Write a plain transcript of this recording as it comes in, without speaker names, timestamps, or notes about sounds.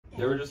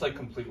You ever just like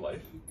complete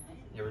life?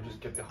 You ever just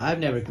get the... I've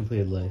never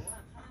completed life.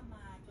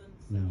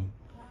 No.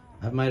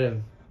 I might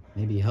have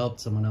maybe helped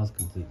someone else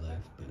complete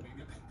life, but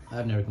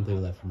I've never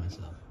completed life for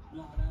myself.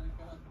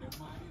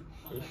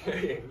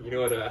 You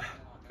know what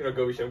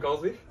Gobi Shim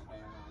calls me?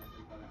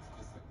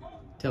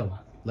 Tell him.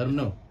 Let him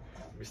know.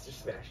 Mr.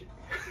 Smash It.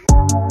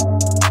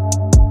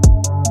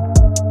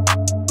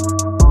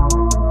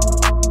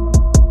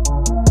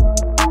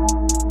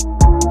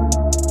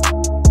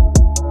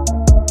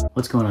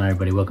 What's going on,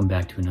 everybody? Welcome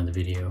back to another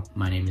video.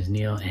 My name is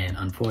Neil, and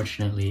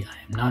unfortunately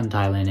I am not in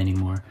Thailand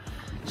anymore,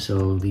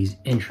 so these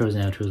intros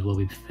and outros will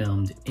be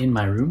filmed in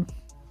my room,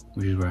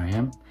 which is where I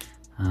am,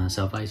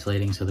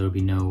 self-isolating, so there will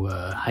be no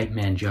hype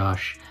man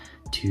Josh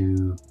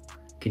to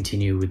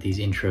continue with these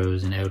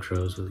intros and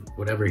outros with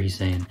whatever he's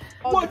saying.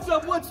 What's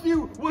up? What's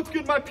new? What's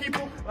good, my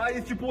people?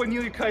 It's your boy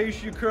Nyl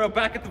Yakura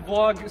back at the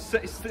vlog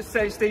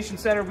station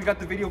center. We got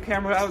the video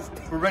camera out.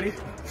 We're ready.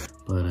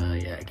 But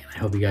yeah, again, I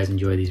hope you guys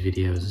enjoy these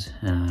videos.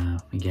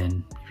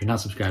 Again, if you're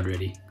not subscribed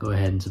already, go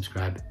ahead and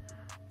subscribe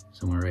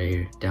somewhere right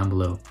here down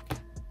below,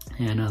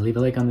 and leave a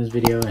like on this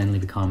video and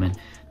leave a comment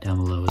down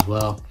below as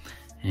well.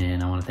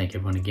 And I want to thank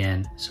everyone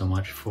again so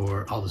much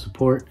for all the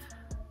support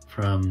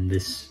from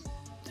this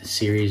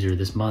series, or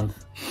this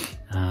month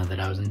that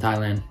I was in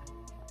Thailand.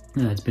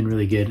 It's been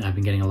really good. I've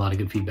been getting a lot of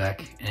good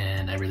feedback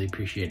and I really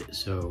appreciate it.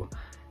 So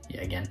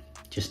yeah, again,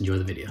 just enjoy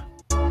the video.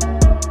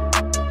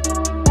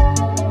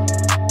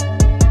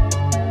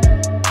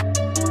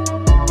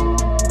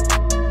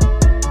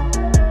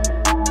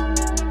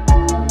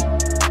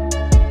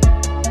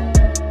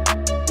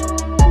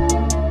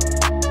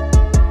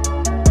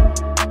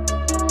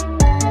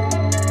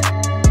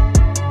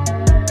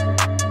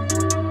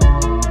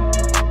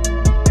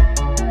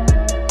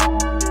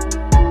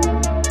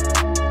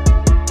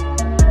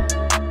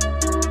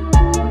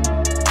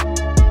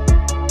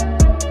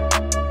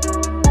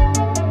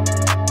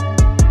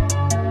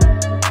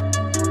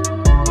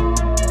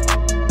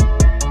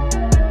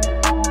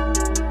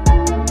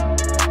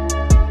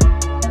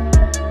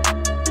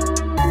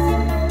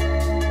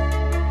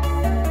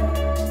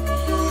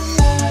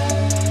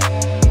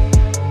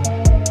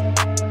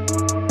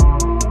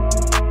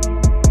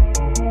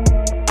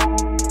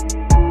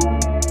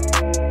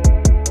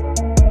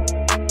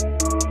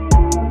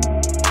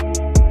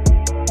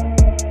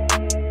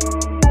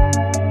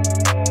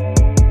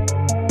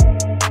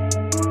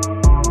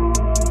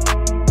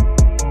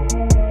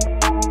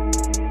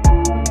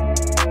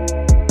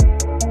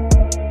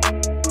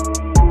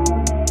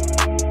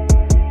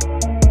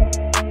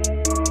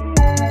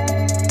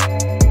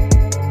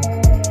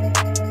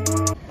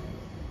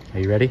 Are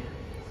you ready?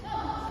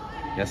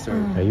 Yes, sir.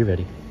 Are you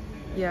ready?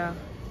 Yeah.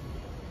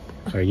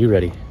 Are you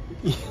ready?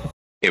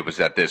 It was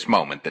at this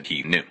moment that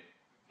he knew.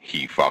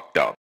 He fucked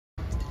up.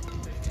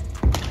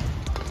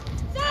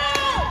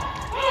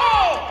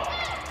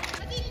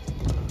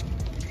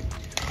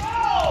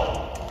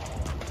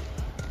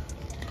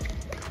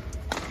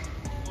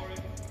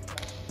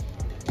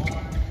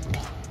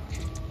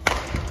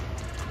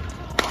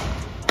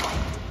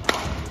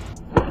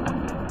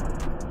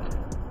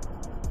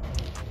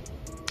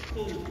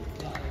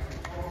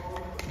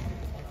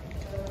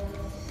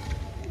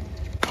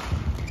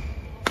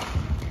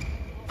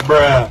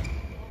 Bruh.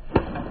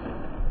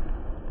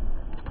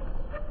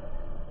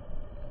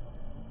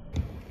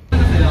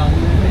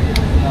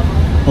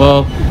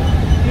 Well,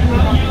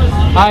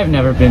 I've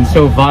never been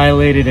so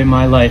violated in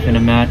my life in a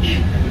match.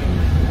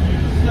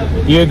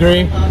 You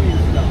agree?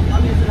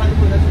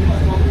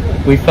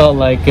 We felt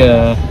like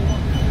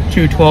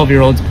two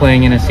 12-year-olds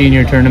playing in a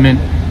senior tournament,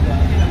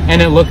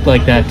 and it looked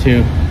like that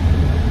too.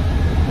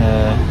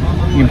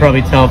 You can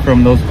probably tell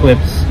from those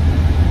clips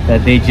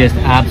that they just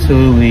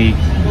absolutely,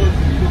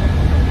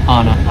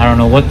 I don't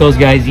know what those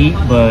guys eat,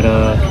 but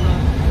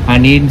I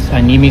need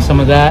me some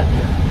of that.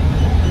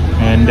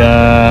 And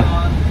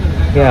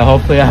yeah,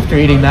 hopefully after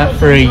eating that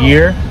for a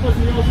year,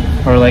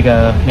 or like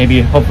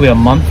maybe hopefully a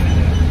month,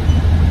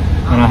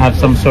 and I'll have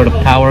some sort of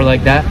power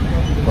like that.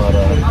 But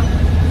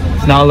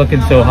it's not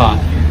looking so hot.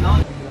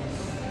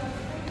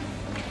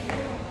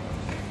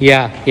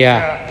 Yeah,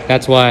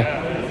 that's why.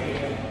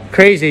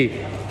 Crazy.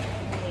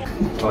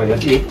 Oh, you have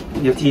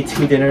to eat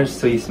 2 dinners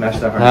so you smash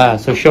that hard. Ah,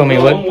 so show me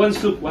what. One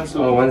soup.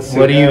 Oh, one soup.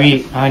 What do you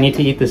eat? I need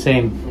to eat the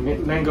same.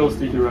 Mango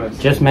sticky rice.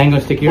 Just mango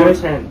sticky rice?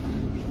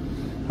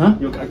 10. Huh?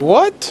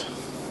 What?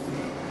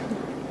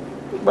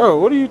 Bro,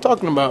 what are you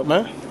talking about,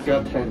 man?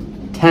 Got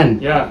 10. 10?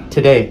 Yeah.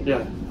 Today?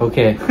 Yeah.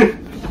 Okay.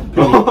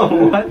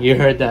 What? You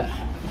heard that.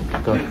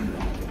 Go.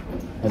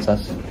 That's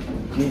us.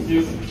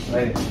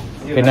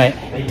 Good night.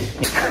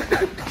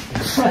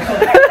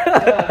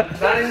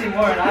 Not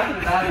anymore.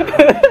 Not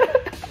anymore.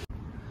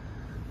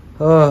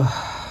 Oh,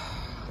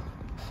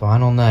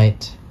 final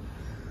night.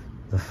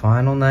 The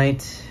final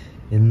night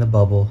in the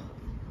bubble.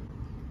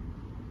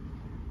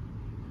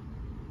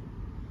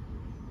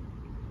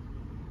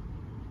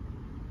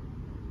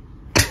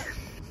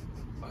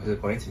 Is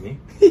it pointing to me?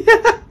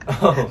 Yeah.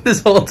 Oh.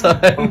 This whole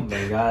time. Oh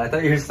my god, I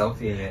thought you were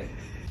selfieing it.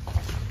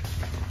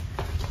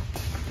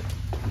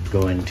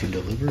 Going to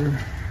deliver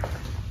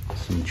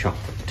some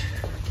chocolate.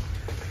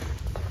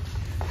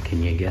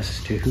 Can you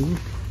guess to who?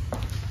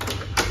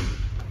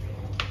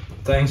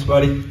 Thanks,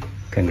 buddy.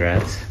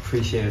 Congrats.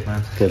 Appreciate it,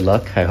 man. Good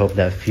luck. I hope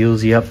that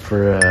fuels you up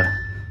for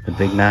the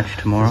big match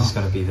tomorrow. This is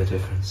gonna be the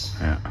difference.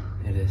 Yeah.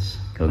 It is.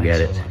 Go Thanks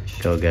get it. so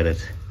much. Go get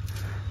it.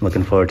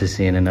 Looking forward to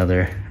seeing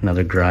another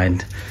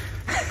grind.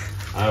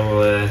 I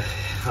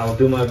will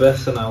do my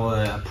best, and I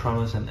will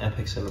promise an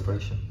epic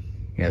celebration.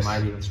 Yes. I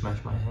might even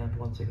smash my hand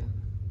once again.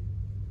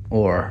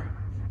 Or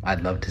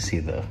I'd love to see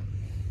the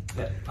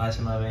Ice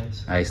in my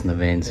veins. ice in the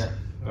veins. Yeah.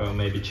 Or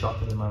maybe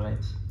chocolate in my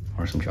veins.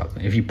 Or some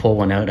chocolate. If you pull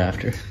one out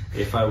after.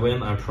 If I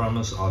win, I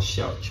promise I'll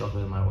shout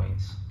chocolate in my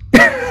veins.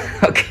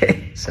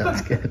 Okay,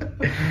 sounds good.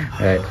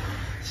 All right.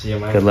 See you,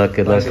 man. Good luck.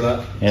 Good luck. Thanks a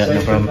lot. Yeah, no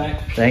Safe problem. trip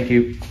back. Thank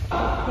you.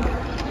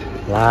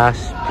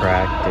 Last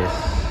practice.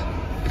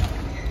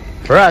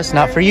 For us,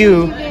 not for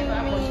you.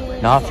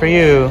 Not for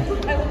you.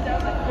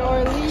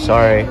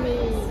 Sorry.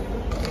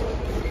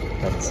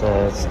 That's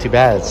it's too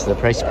bad. It's the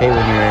price you pay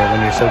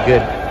when you're so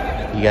good.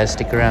 You guys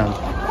stick around.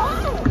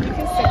 You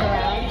can stick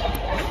around.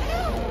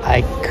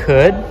 I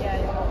could,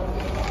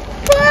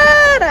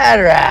 but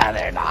I'd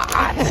rather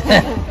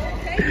not.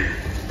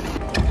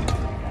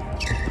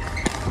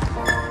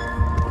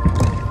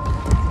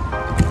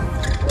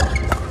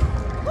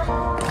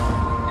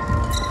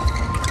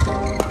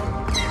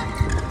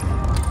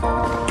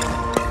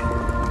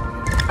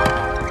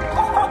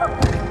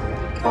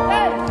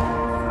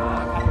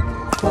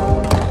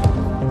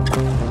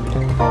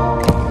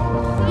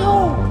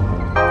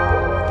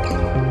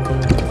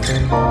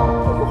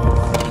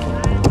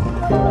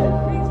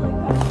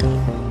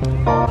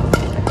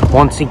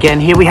 Once again,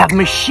 here we have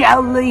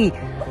Michelle Lee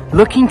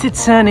looking to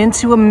turn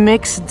into a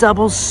mixed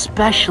doubles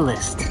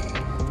specialist.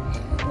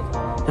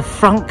 The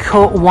front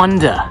court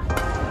wonder.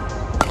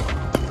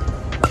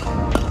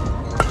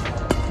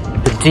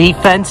 The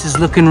defense is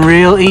looking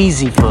real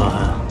easy for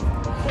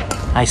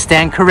her. I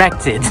stand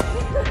corrected.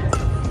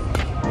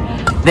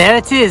 There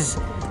it is.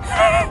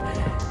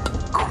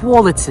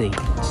 Quality,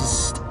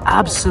 just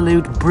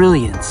absolute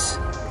brilliance.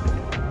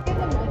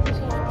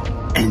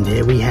 And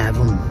there we have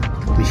them.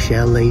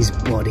 Michelle Lee's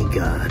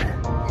bodyguard.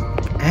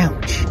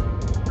 Ouch.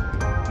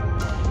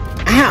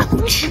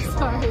 Ouch!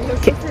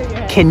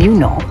 Sorry, Can you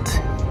not?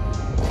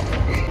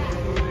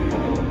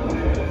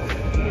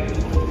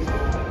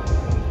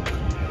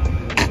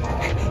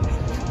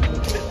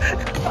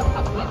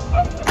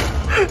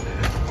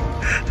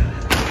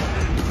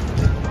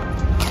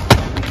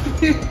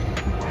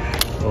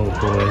 Oh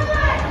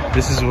boy.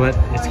 This is what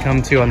it's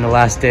come to on the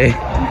last day.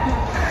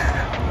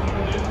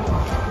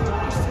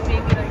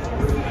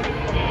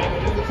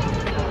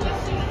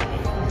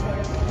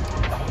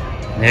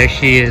 There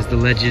she is, the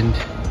legend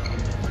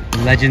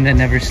that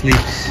never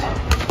sleeps.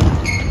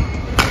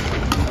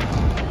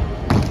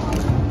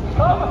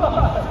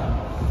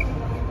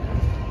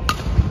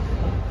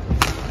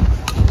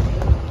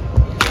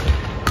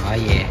 Oh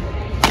yeah.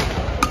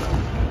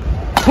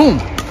 Boom!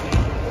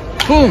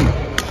 Boom!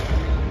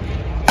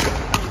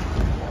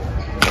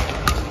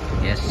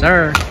 Yes,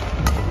 sir.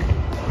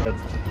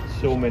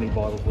 So many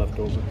bottles left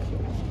over.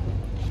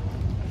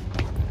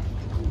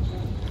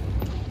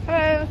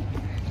 Hello.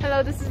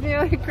 Hello, this is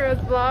Nyl Yakura's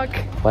vlog.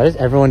 Why does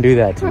everyone do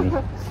that to me?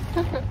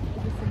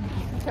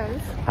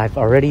 Because I've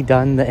already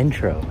done the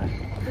intro.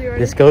 we were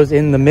This goes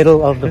in the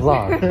middle of the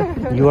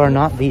vlog. You are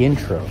not the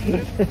intro. you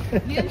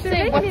didn't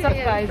say what's up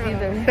guys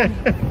either.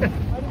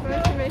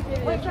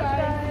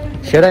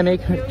 Should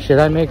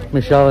I make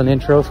Michelle an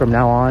intro from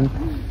now on?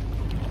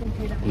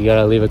 You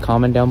gotta leave a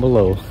comment down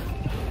below.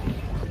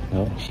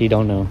 No, she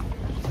don't know.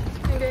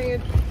 I'm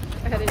getting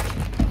a headache.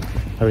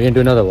 Are we gonna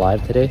do another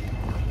live today?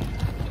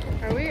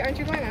 Are we? Aren't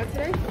you going out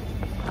today?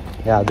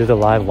 Yeah, I'll do the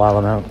live while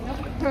I'm out.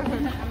 So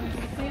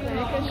you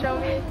can show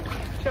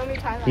me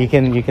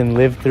Thailand. You can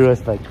live through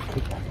us like,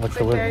 what's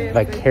the word?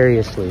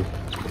 Vicariously.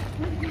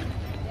 We've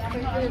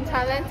been in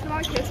Thailand too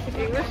long. Can you speak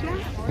English now?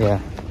 Yeah,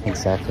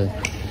 exactly.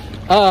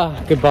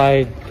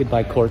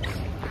 Goodbye courts.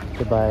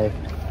 Goodbye,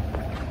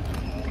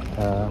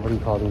 what do you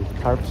call these?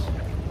 Tarps?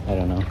 I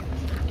don't know.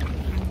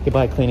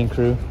 Goodbye cleaning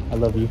crew. I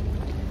love you.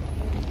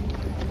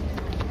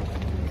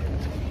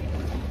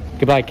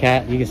 Goodbye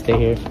cat, you can stay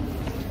here.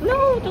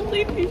 No, don't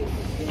leave me.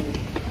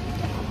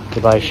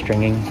 Goodbye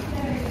stringing.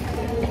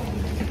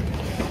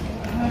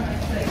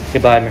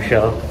 Goodbye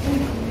Michelle.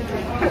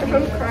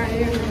 I'm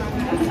crying.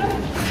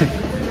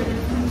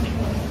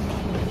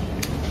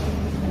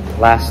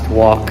 Last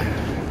walk.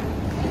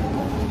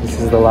 This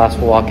is the last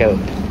walk out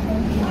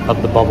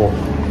of the bubble.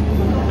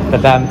 The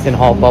badminton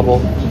hall bubble.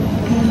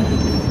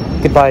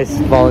 Goodbye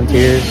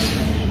volunteers.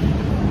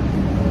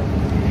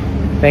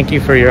 Thank you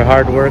for your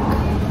hard work.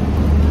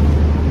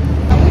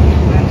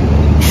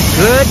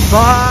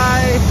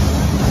 Goodbye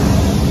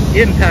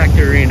Impact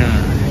Arena.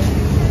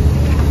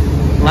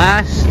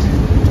 Last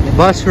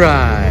bus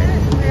ride.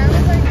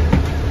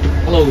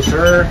 Hello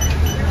sir.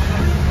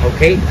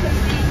 Okay.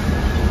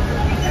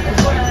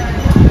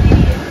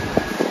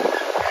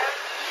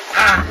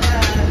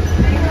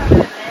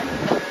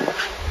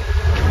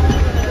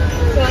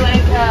 So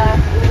like,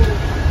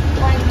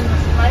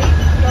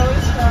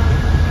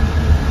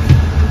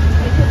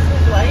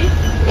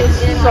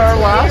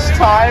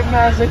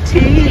 Has a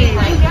tea.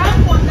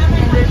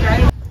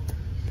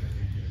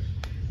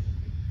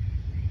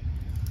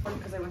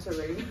 Because I went to a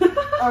rave.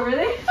 Oh,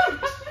 really?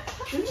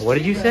 What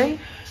did you say?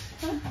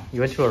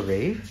 You went to a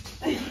rave?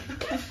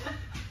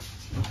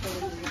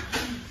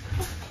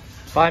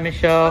 Bye,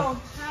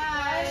 Michelle.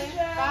 Hi.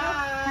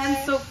 Bye.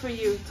 Hand soap for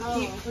you to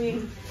keep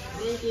clean.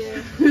 Thank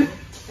you.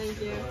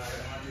 Thank you.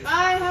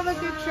 Bye. Have a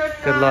good trip,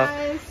 Good luck.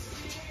 guys.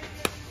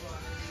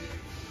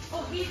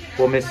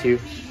 We'll miss you.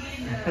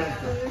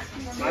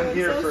 I'm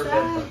here for a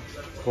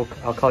bit.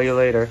 I'll call you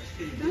later.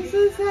 I'm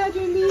so sad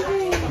you're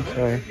leaving. I'm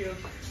sorry.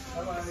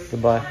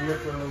 Goodbye.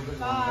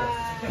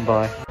 Bye.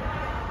 Bye.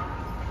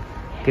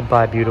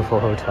 Goodbye, beautiful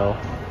hotel.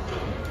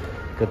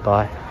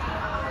 Goodbye.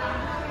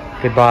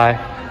 Goodbye.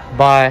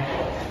 Bye.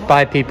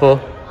 Bye, people.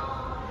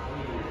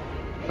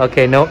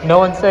 Okay, no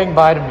one's saying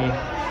bye to me.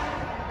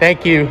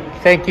 Thank you.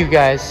 Thank you,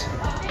 guys.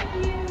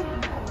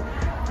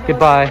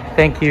 Goodbye.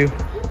 Thank you.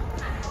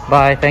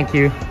 Bye. Thank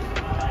you.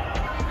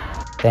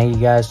 Thank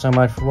you guys so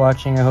much for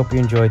watching. I hope you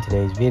enjoyed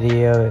today's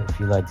video. If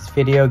you like this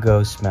video,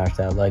 go smash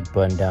that like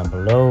button down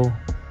below.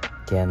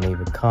 Again, leave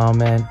a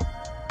comment.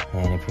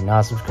 And if you're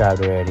not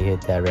subscribed already,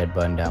 hit that red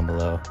button down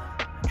below.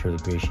 I truly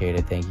appreciate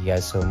it. Thank you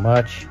guys so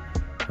much.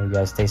 Hope you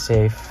guys stay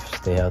safe,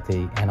 stay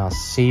healthy, and I'll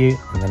see you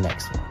in the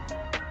next one.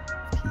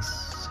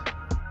 Peace.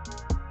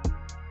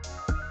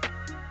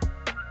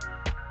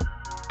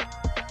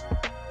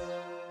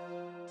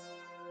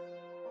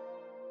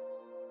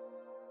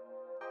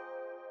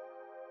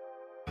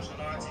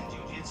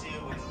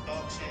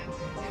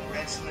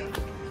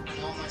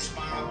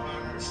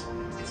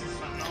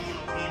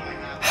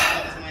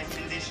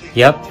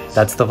 Yep,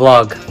 that's the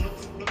vlog.